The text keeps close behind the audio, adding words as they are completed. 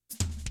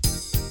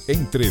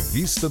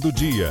Entrevista do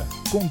dia,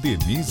 com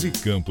Denise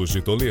Campos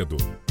de Toledo.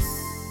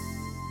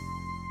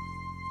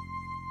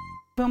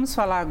 Vamos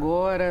falar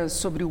agora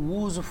sobre o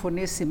uso,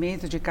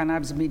 fornecimento de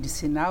cannabis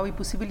medicinal e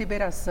possível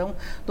liberação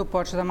do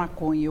porte da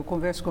maconha. Eu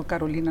converso com a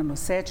Carolina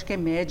Nocetti, que é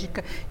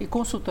médica e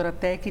consultora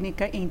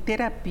técnica em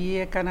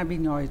terapia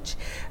canabinoide.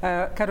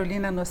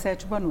 Carolina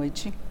Nocetti, boa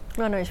noite.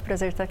 Boa noite,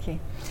 prazer estar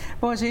aqui.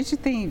 Bom, a gente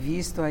tem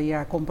visto aí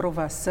a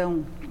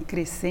comprovação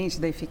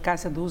crescente da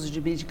eficácia do uso de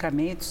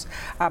medicamentos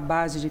à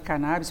base de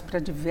cannabis para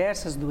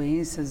diversas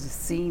doenças e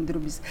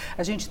síndromes.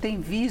 A gente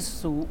tem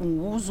visto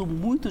um uso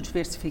muito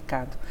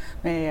diversificado,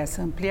 né?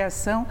 Essa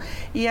ampliação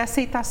e a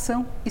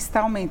aceitação está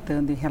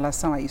aumentando em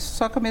relação a isso.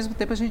 Só que, ao mesmo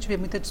tempo, a gente vê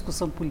muita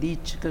discussão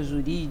política,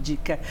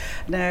 jurídica,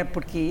 né?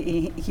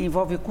 Porque que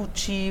envolve o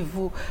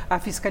cultivo, a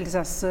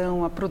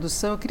fiscalização, a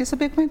produção. Eu queria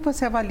saber como é que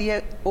você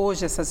avalia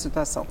hoje essa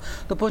situação.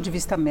 Do ponto de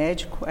vista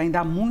médico, ainda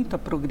há muito a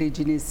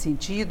progredir nesse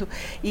sentido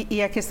e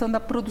a questão da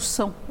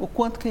produção, o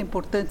quanto que é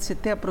importante se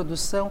ter a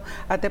produção,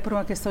 até por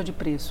uma questão de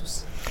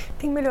preços.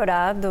 Tem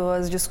melhorado,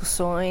 as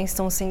discussões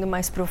estão sendo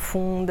mais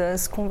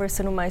profundas,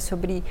 conversando mais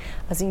sobre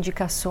as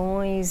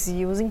indicações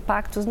e os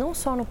impactos não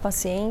só no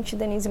paciente,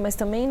 Denise, mas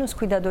também nos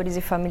cuidadores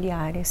e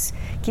familiares,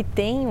 que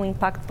têm um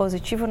impacto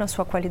positivo na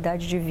sua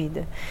qualidade de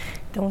vida.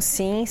 Então,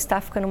 sim, está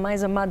ficando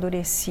mais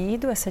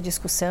amadurecido essa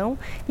discussão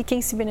e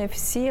quem se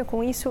beneficia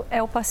com isso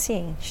é o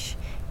paciente.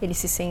 Ele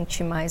se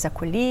sente mais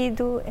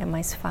acolhido, é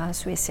mais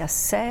fácil esse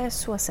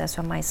acesso, o acesso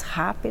é mais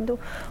rápido.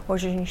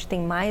 Hoje a gente tem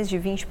mais de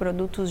 20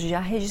 produtos já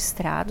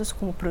registrados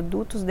como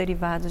produtos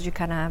derivados de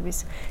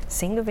cannabis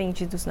sendo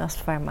vendidos nas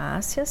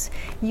farmácias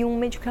e um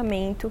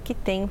medicamento que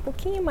tem um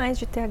pouquinho mais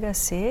de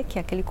THC, que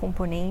é aquele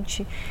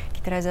componente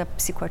que traz a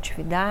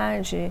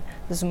psicoatividade,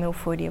 uma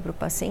euforia para o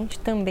paciente,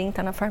 também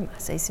está na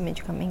farmácia. Esse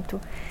medicamento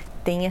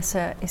tem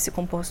esse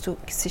composto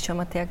que se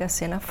chama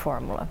THC na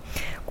fórmula.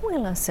 Com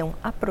relação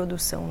à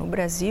produção no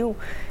Brasil,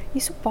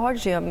 isso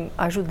pode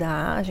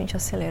ajudar a gente a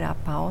acelerar a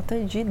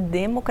pauta de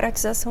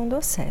democratização do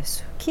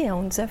acesso, que é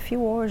um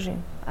desafio hoje.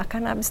 A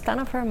cannabis está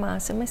na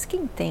farmácia, mas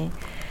quem tem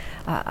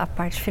a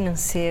parte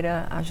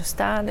financeira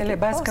ajustada... Ela é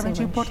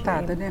basicamente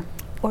importada, né?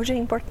 Hoje é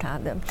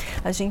importada.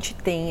 A gente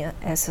tem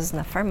essas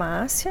na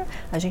farmácia,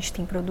 a gente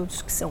tem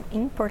produtos que são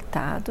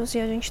importados e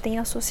a gente tem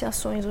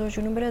associações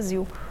hoje no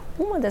Brasil.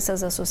 Uma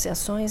dessas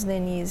associações,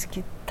 Denise,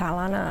 que está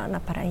lá na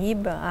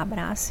Paraíba, a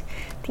Abrace,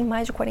 tem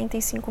mais de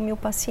 45 mil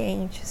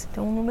pacientes,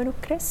 então um número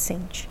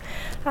crescente.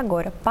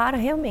 Agora, para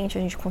realmente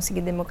a gente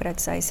conseguir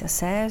democratizar esse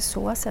acesso,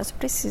 o acesso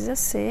precisa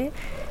ser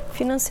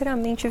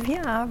financeiramente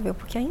viável,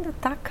 porque ainda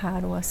está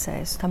caro o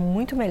acesso, está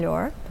muito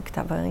melhor do que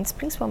estava antes,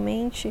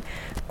 principalmente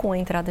com a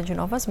entrada de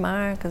novas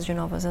marcas, de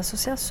novas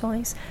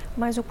associações,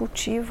 mas o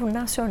cultivo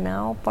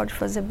nacional pode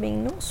fazer bem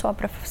não só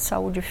para a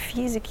saúde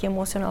física e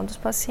emocional dos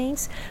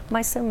pacientes,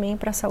 mas também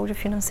para a saúde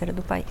financeira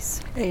do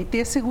país. E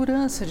ter a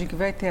segurança de que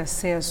vai ter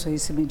acesso a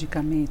esse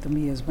medicamento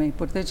mesmo. É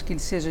importante que ele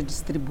seja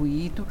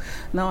distribuído,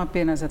 não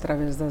apenas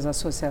através das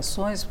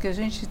associações, porque a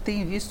gente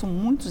tem visto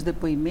muitos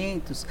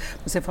depoimentos,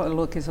 você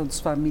falou a questão dos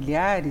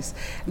familiares,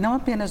 não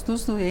apenas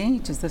dos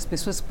doentes, das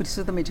pessoas que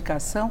precisam da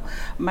medicação,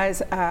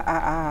 mas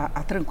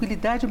a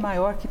tranquilidade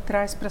maior que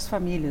traz para as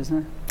famílias,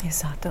 né?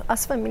 Exato.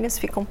 As famílias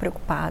ficam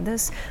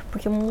preocupadas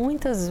porque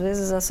muitas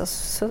vezes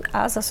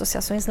as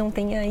associações não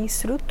têm a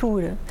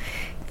estrutura.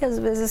 E às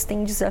vezes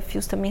tem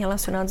desafios também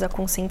relacionados à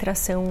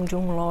concentração de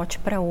um lote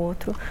para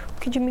outro,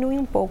 o que diminui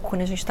um pouco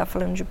quando a gente está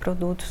falando de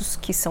produtos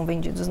que são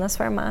vendidos nas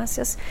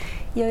farmácias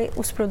e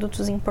os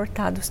produtos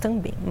importados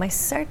também. Mas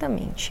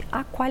certamente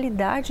a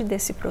qualidade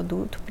desse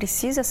produto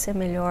precisa ser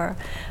melhor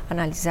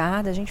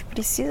analisada, a gente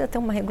precisa ter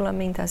uma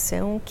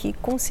regulamentação que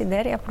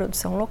considere a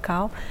produção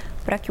local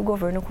para que o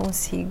governo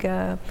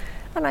consiga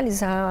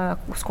analisar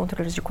os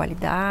controles de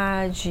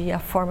qualidade, a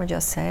forma de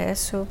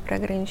acesso para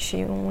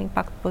garantir um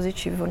impacto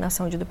positivo na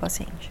saúde do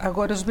paciente.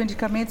 Agora, os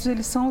medicamentos,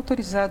 eles são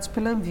autorizados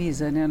pela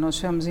Anvisa, né? Nós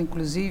tivemos,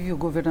 inclusive, o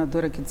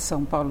governador aqui de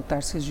São Paulo,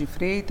 Tarcísio de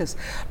Freitas,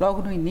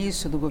 logo no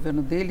início do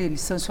governo dele, ele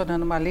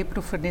sancionando uma lei para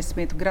o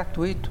fornecimento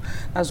gratuito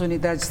nas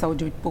unidades de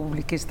saúde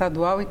pública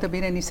estadual e também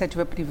na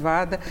iniciativa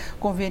privada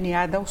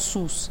conveniada ao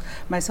SUS.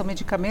 Mas são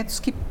medicamentos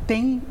que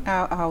têm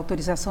a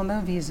autorização da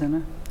Anvisa,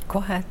 né?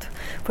 Correto.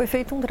 Foi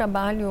feito um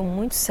trabalho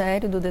muito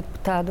sério do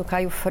deputado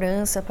Caio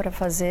França para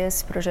fazer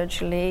esse projeto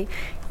de lei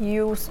e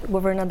o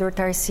governador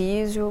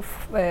Tarcísio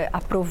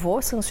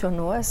aprovou,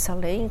 sancionou essa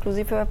lei.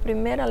 Inclusive, foi a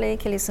primeira lei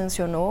que ele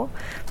sancionou,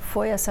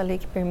 foi essa lei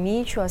que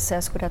permite o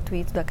acesso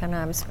gratuito da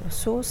cannabis para o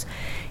SUS.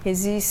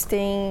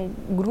 Existem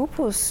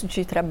grupos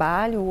de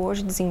trabalho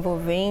hoje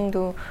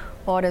desenvolvendo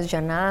horas de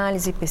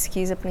análise e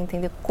pesquisa para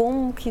entender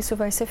como que isso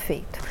vai ser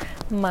feito.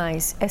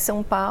 Mas é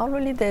São Paulo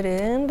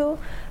liderando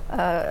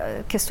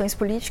questões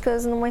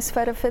políticas numa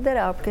esfera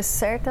federal, porque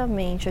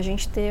certamente a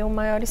gente ter o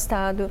maior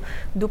estado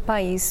do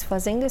país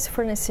fazendo esse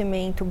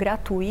fornecimento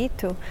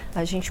gratuito,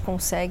 a gente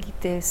consegue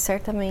ter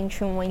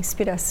certamente uma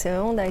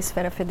inspiração da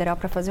esfera federal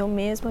para fazer o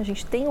mesmo. A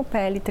gente tem o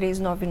PL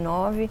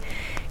 399,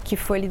 que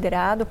foi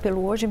liderado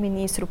pelo hoje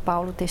ministro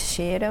Paulo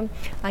Teixeira,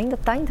 ainda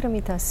está em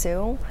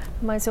tramitação,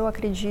 mas eu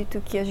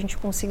acredito que a gente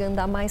consiga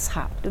andar mais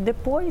rápido.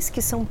 Depois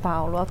que São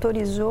Paulo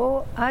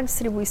autorizou a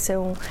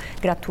distribuição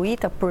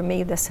gratuita por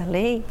meio dessa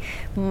lei,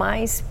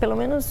 mas pelo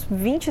menos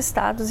 20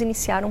 estados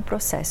iniciaram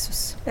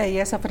processos. E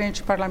essa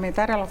frente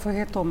parlamentar ela foi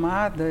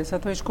retomada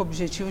exatamente com o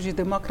objetivo de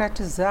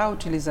democratizar a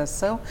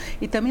utilização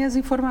e também as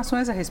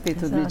informações a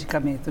respeito do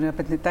medicamento, né?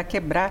 Para tentar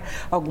quebrar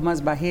algumas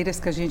barreiras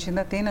que a gente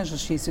ainda tem na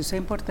justiça. Isso é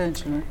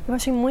importante, né? Eu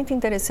achei muito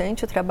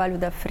interessante o trabalho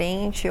da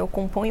frente, eu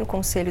componho o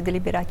conselho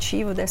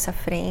deliberativo dessa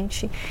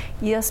frente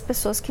e as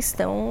pessoas que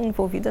estão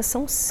envolvidas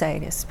são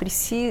sérias.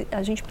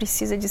 A gente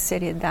precisa de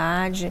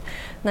seriedade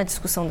na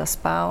discussão das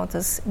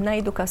pautas, na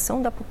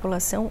educação da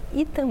população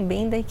e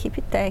também da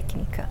equipe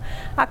técnica.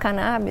 A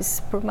cannabis,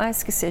 por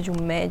mais que seja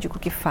um médico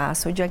que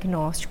faça o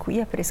diagnóstico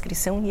e a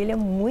prescrição, e ele é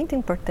muito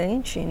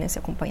importante nesse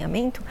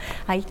acompanhamento,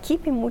 a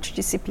equipe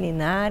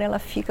multidisciplinar ela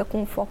fica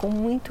com um foco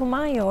muito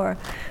maior.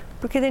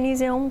 Porque,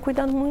 Denise, é um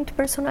cuidado muito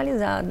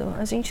personalizado.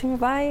 A gente não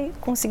vai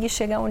conseguir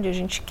chegar onde a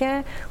gente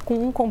quer com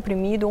um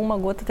comprimido ou uma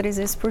gota 3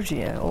 vezes por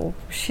dia, ou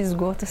X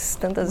gotas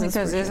tantas vezes por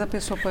dia. Muitas vezes a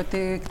pessoa pode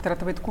ter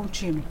tratamento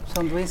contínuo.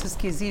 São doenças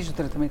que exigem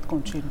tratamento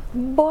contínuo.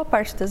 Boa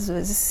parte das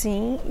vezes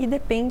sim, e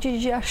depende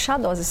de achar a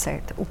dose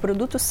certa, o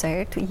produto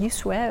certo, e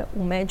isso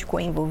o médico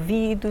é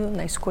envolvido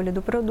na escolha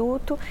do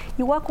produto,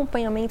 e o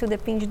acompanhamento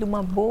depende de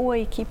uma boa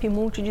equipe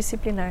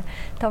multidisciplinar.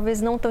 Talvez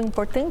não tão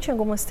importante em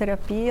algumas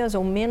terapias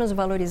ou menos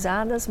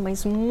valorizadas, mas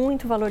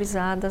muito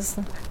valorizadas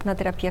na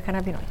terapia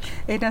canabinoide.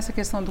 E nessa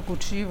questão do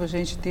cultivo, a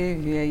gente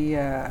teve aí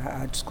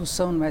a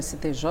discussão no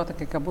STJ,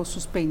 que acabou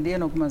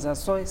suspendendo algumas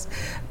ações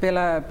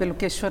pelo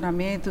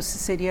questionamento se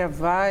seria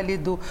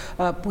válido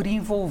por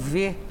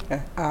envolver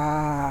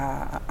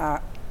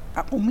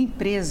uma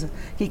empresa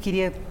que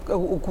queria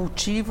o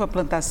cultivo, a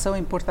plantação, a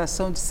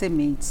importação de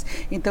sementes.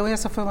 Então,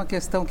 essa foi uma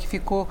questão que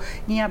ficou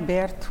em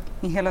aberto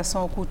em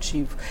relação ao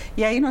cultivo.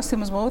 E aí nós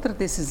temos uma outra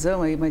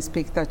decisão, aí, uma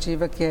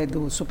expectativa que é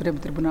do Supremo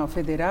Tribunal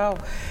Federal,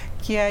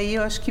 que aí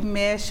eu acho que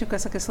mexe com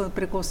essa questão do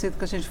preconceito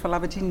que a gente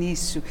falava de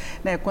início,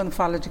 né? Quando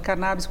fala de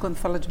cannabis, quando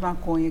fala de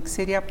maconha, que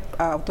seria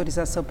a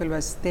autorização pelo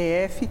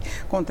STF,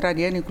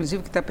 contrariando inclusive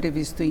o que está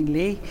previsto em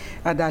lei,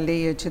 a da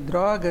lei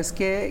antidrogas,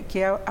 que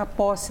é a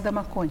posse da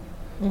maconha.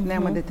 Né,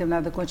 uma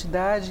determinada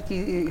quantidade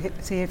que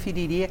se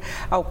referiria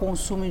ao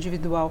consumo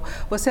individual.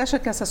 Você acha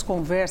que essas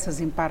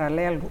conversas em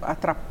paralelo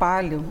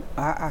atrapalham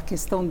a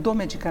questão do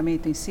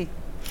medicamento em si?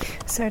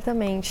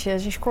 Certamente. A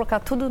gente colocar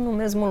tudo no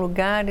mesmo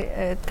lugar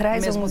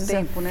traz um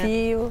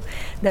desafio, né?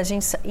 Da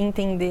gente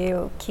entender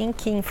quem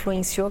que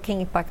influenciou,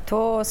 quem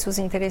impactou, se os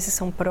interesses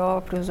são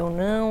próprios ou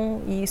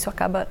não, e isso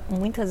acaba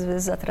muitas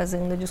vezes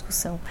atrasando a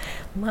discussão.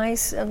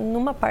 Mas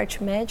numa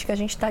parte médica, a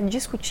gente está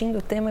discutindo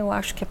o tema, eu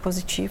acho que é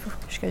positivo.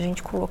 Acho que a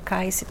gente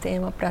colocar esse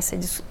tema para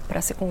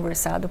ser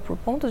conversado por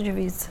pontos de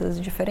vista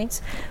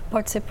diferentes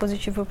pode ser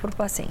positivo para o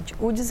paciente.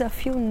 O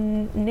desafio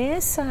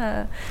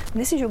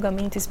nesse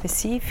julgamento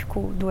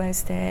específico do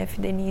STF,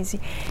 Denise,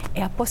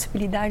 é a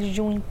possibilidade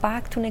de um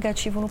impacto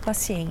negativo no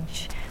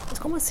paciente. Mas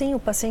como assim? O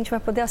paciente vai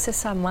poder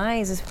acessar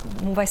mais,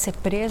 não vai ser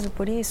preso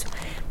por isso?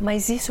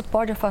 Mas isso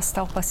pode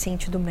afastar o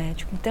paciente do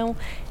médico. Então,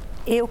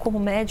 eu como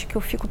médica,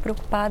 eu fico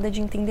preocupada de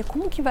entender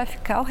como que vai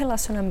ficar o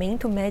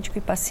relacionamento médico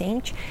e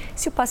paciente,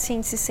 se o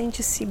paciente se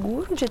sente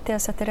seguro de ter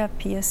essa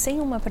terapia sem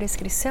uma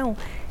prescrição,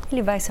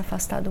 ele vai se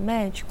afastar do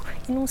médico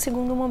e num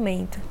segundo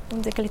momento,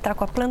 vamos dizer que ele está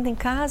com a planta em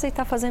casa e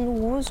está fazendo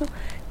uso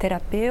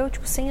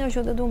terapêutico sem a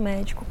ajuda do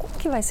médico. Como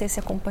que vai ser esse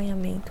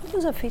acompanhamento?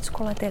 Os efeitos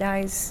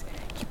colaterais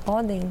que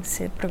podem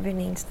ser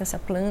provenientes dessa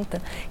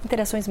planta,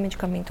 interações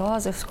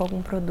medicamentosas com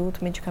algum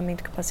produto,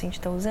 medicamento que o paciente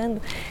está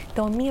usando.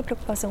 Então, a minha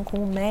preocupação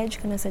como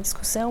médica nessa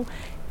discussão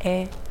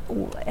é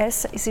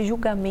esse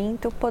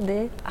julgamento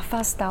poder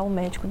afastar o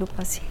médico do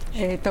paciente.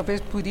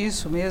 Talvez por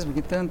isso mesmo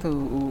que tanto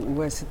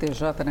o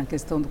STJ na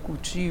questão do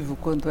cultivo,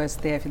 quanto o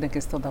STF na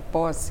questão da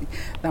posse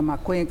da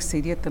maconha, que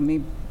seria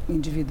também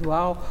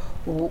individual,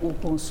 o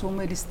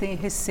consumo, eles têm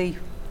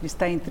receio de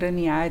estar entrando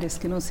em áreas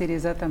que não seria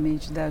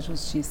exatamente da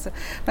justiça.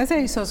 Mas é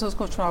isso, nós vamos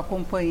continuar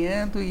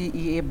acompanhando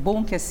e é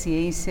bom que a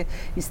ciência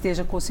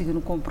esteja conseguindo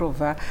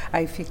comprovar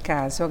a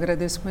eficácia. Eu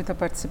agradeço muito a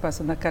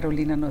participação da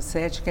Carolina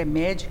Nocetti, que é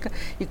médica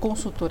e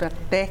consultora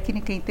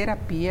técnica em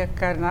terapia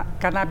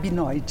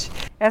canabinoide.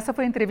 Essa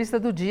foi a entrevista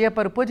do dia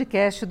para o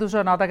podcast do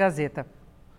Jornal da Gazeta.